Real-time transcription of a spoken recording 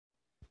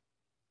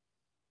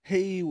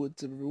Hey,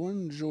 what's up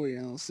everyone? Joy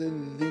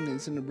Allison, then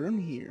it's Cinderbrun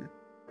here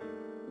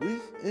with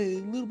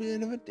a little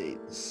bit of update.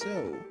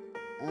 So,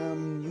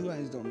 you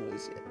guys don't know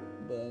this yet,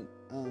 but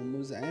I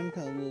am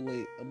kind of a little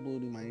late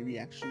uploading my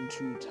reaction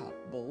to Top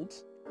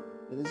Bolt.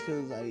 That is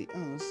because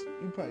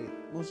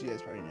most of you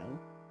guys probably know,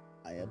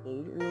 I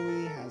uploaded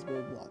early,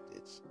 Hasbro blocked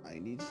it. I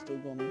need to still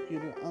go on my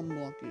computer,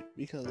 unblock it,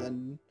 because I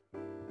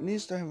need to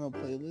start having a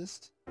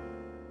playlist.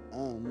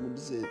 What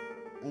is it?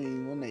 I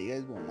mean, one that you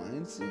guys won't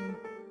mind seeing.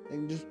 I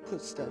can just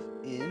put stuff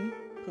in,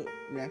 put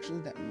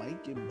reactions that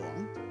might get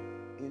blocked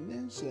in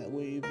there, so that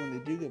way when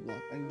they do get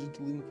blocked, I can just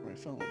delete them from my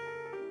phone.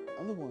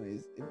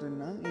 Otherwise, if they're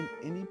not in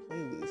any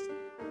playlist,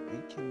 I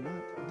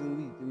cannot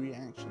delete the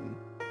reaction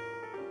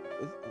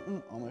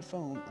on my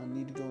phone. I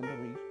need to go into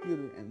my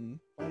computer and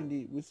find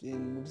it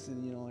within,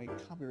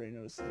 like copyright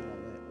notices and all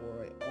that,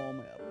 or all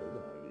my uploads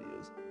of my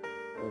videos.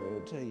 Or it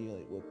will tell you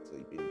like what's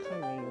like being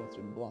copyrighted, what's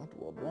been blocked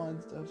worldwide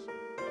and stuff.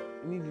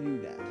 I need to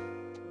do that.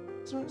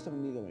 So stuff I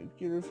need to go on my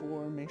computer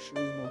for, make sure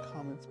there's no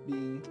comments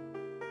being,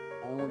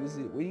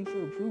 waiting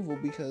for approval,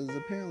 because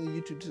apparently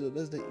YouTube still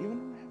does that, even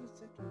though I have it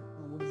set to,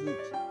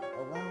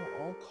 allow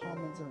all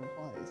comments and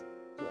replies.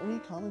 So any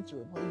comments or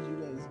replies you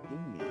guys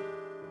give me,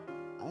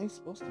 I'm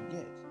supposed to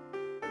get,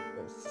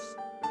 but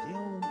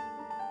still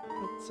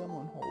put some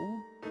on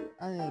hold?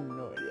 I have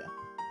no idea.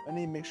 I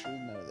need to make sure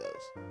there's none of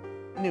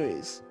those.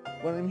 Anyways,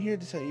 what I'm here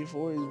to tell you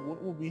for is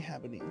what will be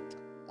happening.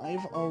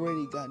 I've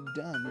already got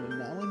done with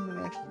not only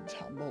my reaction to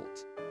Top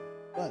Bolt,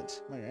 but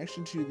my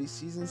reaction to the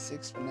Season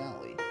 6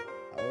 finale.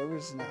 However,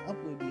 it's not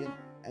uploaded yet,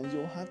 and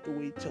you'll have to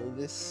wait till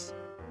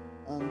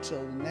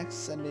until the next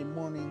Sunday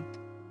morning,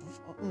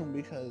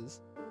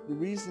 because the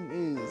reason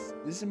is,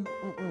 this is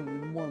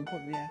the more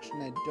important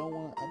reaction. I don't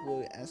want to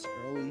upload it as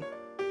early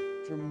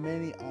for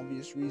many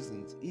obvious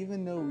reasons.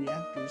 Even though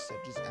reactors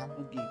such as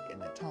Applegeek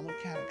and Atomic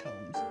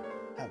Catacombs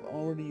have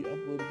already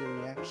uploaded their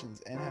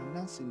reactions and have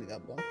not seen it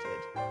got blocked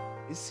yet,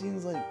 it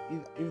seems like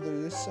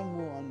either there's some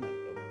rule I'm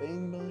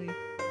obeying by,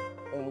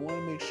 but I want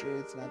to make sure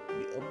it's not to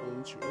be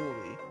uploaded too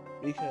early,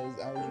 because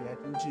I was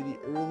reacting to the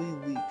early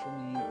leak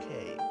from the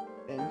UK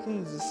that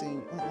includes the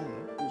same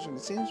it's from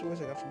the same source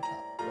I got from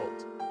Top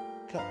Bolt.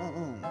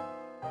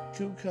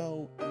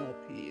 Kuko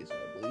MLP is what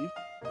I believe,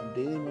 and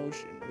Daily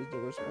Motion was the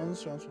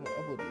responsible for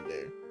uploading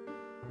there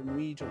for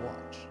me to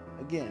watch.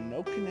 Again,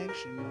 no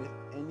connection with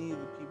any of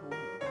the people who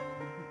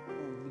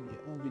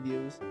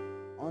videos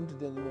onto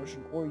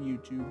Dailymotion or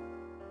YouTube.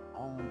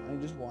 I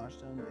just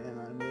watched them, and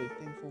I'm really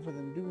thankful for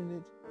them doing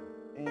it.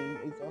 And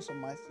it's also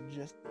my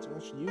suggestion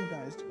to you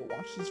guys to go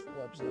watch these full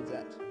episodes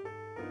at.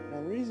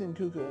 Now, the reason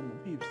Kuko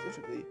MLP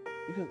specifically,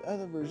 because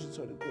other versions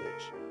sort of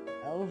glitch.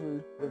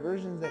 However, the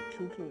versions that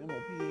Kuko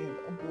MLP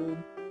have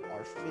uploaded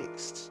are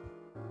fixed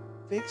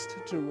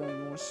to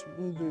run more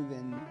smoother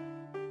than,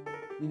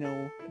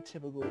 a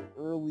typical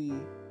early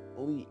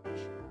leak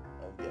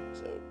of the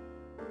episode.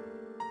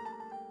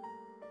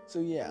 So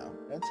yeah,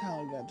 that's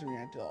how I got to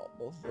react to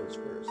both of those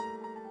first.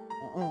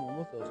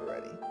 Both of those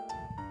already.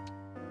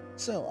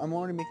 So I'm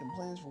already making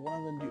plans for what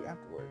I'm gonna do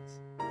afterwards.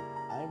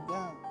 I'm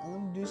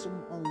gonna do some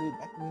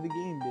back into the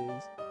game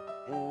biz,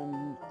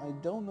 and I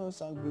don't know if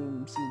Sonic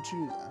Boom Season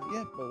 2 is out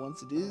yet, but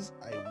once it is,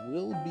 I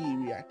will be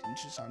reacting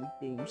to Sonic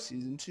Boom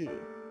Season 2.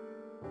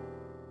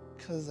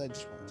 Cause I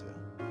just want to.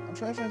 I'm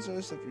trying to find some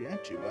other stuff to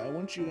react to, but I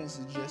want you guys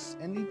to suggest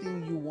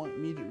anything you want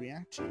me to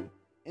react to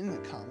in the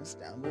comments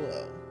down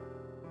below.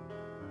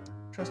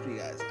 Trust me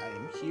guys, I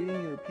am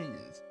hearing your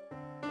opinions.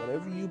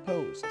 Whatever you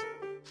post,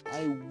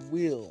 I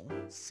will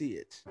see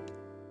it,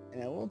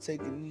 and I will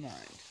take it in mind.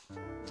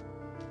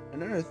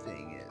 Another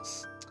thing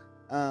is,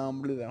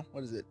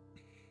 what is it?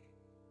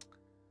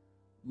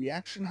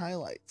 Reaction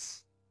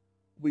highlights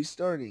will be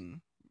starting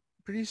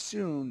pretty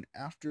soon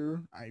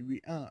after I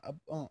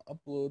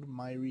upload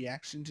my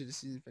reaction to the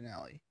season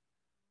finale.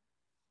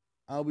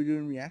 I'll be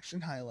doing reaction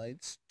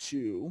highlights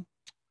to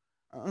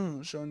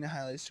showing the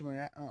highlights to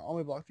my all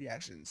my blocked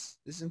reactions.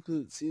 This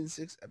includes season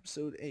 6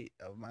 episode 8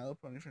 of My Little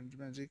Pony Friends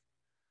Magic.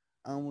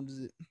 What is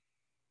it?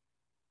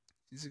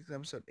 Season 6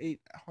 episode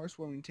 8,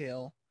 Horsewarming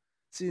Tale.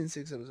 Season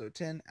 6 episode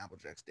 10,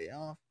 Applejack's Day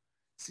Off.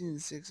 Season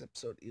 6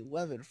 episode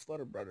 11,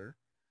 Flutter Brother.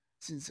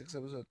 Season 6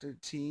 episode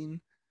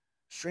 13,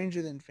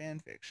 Stranger Than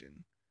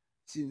Fanfiction.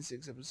 Season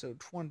 6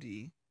 episode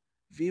 20,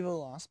 Viva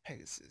Lost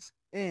Pegasus.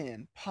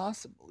 And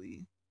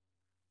possibly,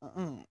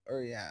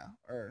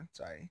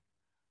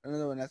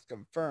 another one that's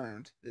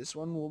confirmed. This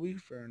one will be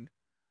confirmed.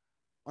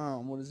 My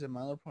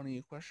Little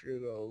Pony Equestria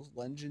Girls,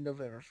 Legend of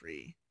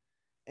Everfree.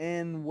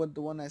 And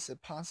the one I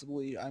said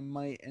possibly I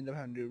might end up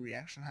having to do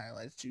reaction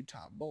highlights to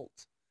Top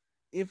Bolt,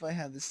 if I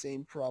have the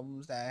same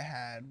problems that I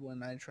had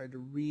when I tried to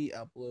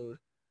re-upload,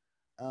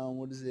 my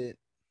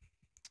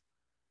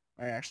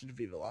reaction to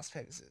Viva Las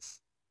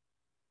Pegasus.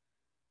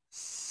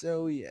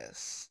 So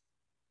yes,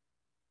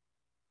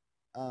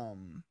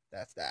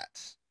 that's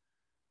that.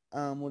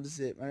 My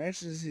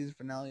reaction to the season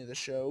finale of the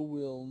show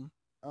will,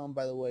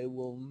 by the way,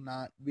 will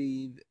not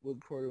be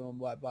recorded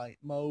by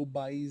Mo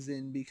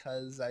Bison,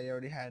 because I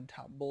already had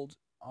Top Bolt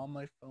on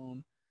my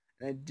phone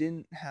and I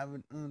didn't have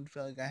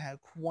felt like I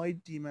had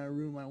quite the amount of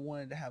room I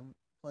wanted to have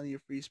plenty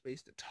of free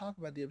space to talk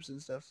about the episode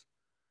and stuff.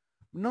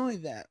 But not only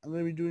that, I'm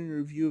going to be doing a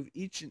review of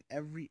each and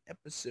every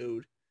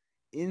episode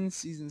in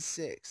season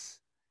 6,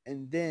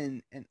 and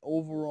then an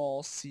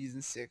overall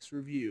season 6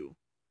 review.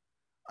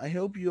 I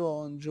hope you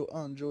all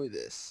enjoy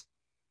this.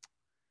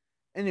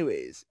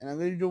 Anyways, and I'm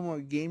going to do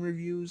more game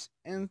reviews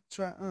and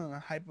try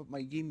hype up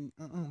my gaming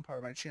part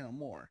of my channel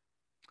more.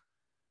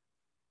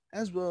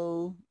 As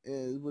well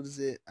as,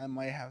 I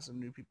might have some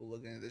new people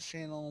looking at this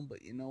channel,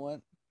 but you know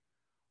what?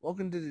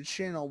 Welcome to the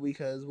channel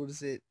because,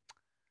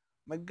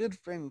 my good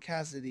friend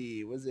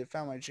Cassidy,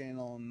 found my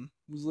channel and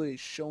was literally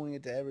showing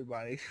it to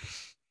everybody.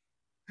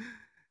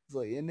 It's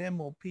like an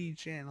MLP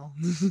channel.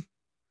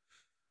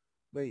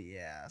 But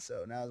yeah,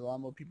 so now a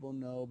lot more people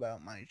know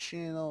about my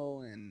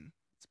channel and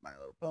it's My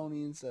Little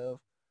Pony and stuff.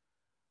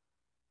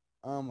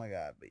 Oh my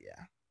god, but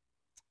yeah.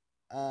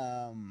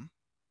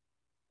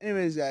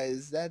 Anyways,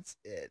 guys, that's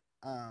it.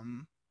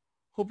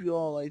 Hope you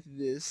all liked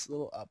this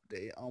little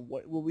update on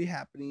what will be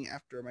happening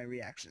after my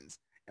reactions.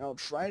 And I'll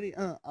try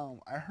to.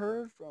 I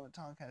heard from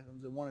Tom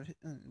Catcombs in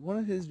one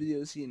of his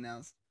videos. He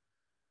announced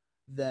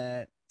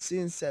that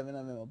season 7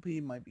 of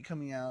MLP might be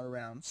coming out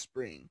around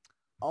spring.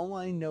 All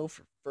I know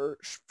for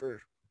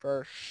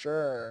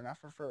sure, not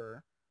for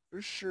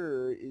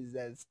sure, is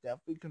that it's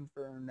definitely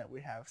confirmed that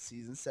we have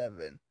season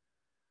 7.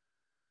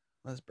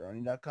 Unless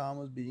Brony.com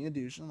was being a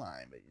douche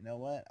online, but you know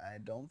what? I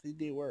don't think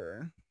they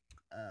were.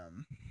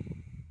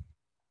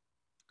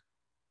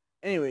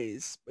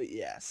 Anyways, but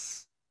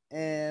yes,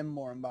 and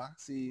more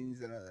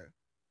unboxings and other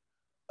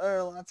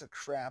lots of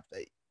crap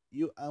that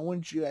I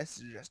want you guys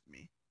to suggest to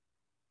me.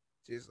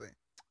 Seriously,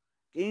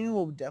 gaming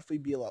will definitely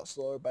be a lot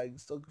slower, but I can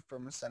still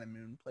confirm a Sun and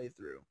Moon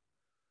playthrough.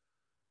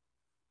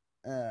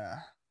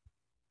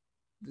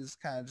 This is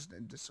kind of just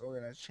a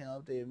disorganized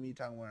channel update of me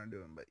talking what I'm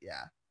doing, but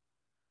yeah.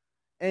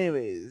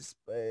 Anyways,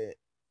 but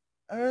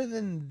other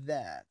than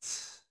that,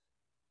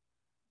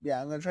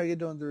 yeah, I'm gonna try to get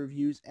done with the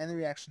reviews and the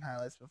reaction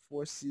highlights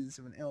before season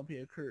 7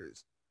 MLP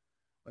occurs.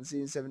 When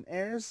season 7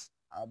 airs,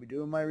 I'll be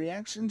doing my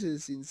reaction to the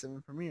season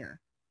 7 premiere.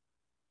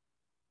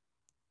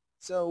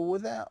 So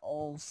with that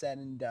all said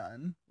and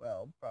done,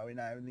 well, probably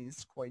not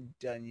everything's quite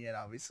done yet,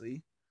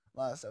 obviously. A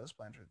lot of stuff is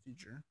planned for the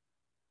future.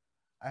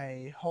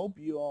 I hope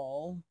you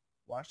all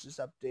watch this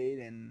update,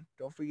 and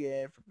don't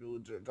forget, for people who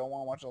don't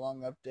want to watch a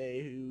long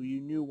update, who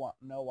you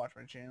know watch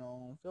my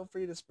channel, feel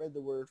free to spread the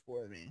word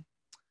for me.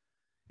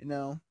 You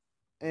know?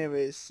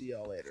 Anyways, see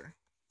y'all later.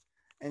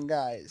 And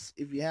guys,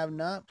 if you have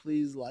not,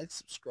 please like,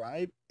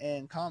 subscribe,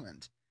 and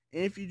comment.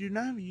 And if you do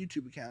not have a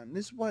YouTube account, and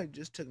this is what I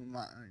just took in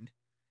mind.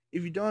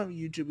 If you don't have a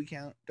YouTube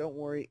account, don't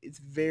worry, it's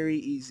very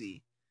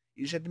easy.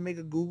 You just have to make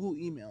a Google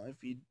email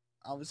if you,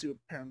 obviously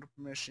with parental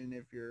permission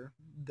if you're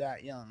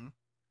that young.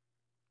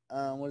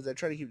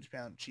 Try to keep this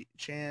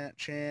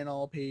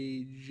channel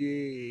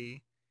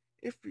PG.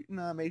 If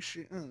not, make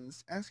sure,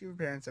 ask your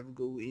parents to have a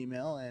Google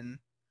email, and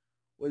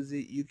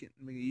you can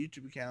make a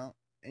YouTube account,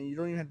 and you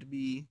don't even have to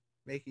be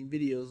making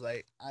videos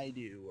like I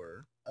do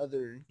or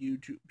other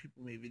YouTube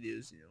people make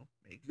videos,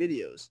 make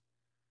videos.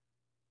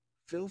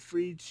 Feel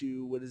free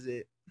to,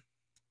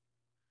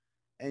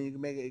 and you can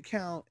make an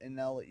account, and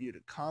I'll let you to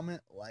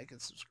comment, like, and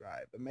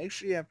subscribe. But make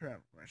sure you have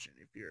parental permission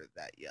if you're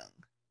that young.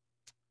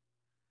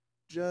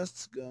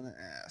 Just gonna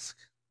ask.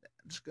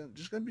 Just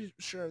gonna be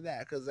sure of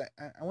that, because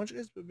I want you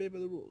guys to obey by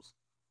the rules.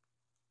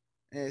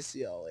 And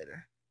see y'all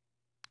later.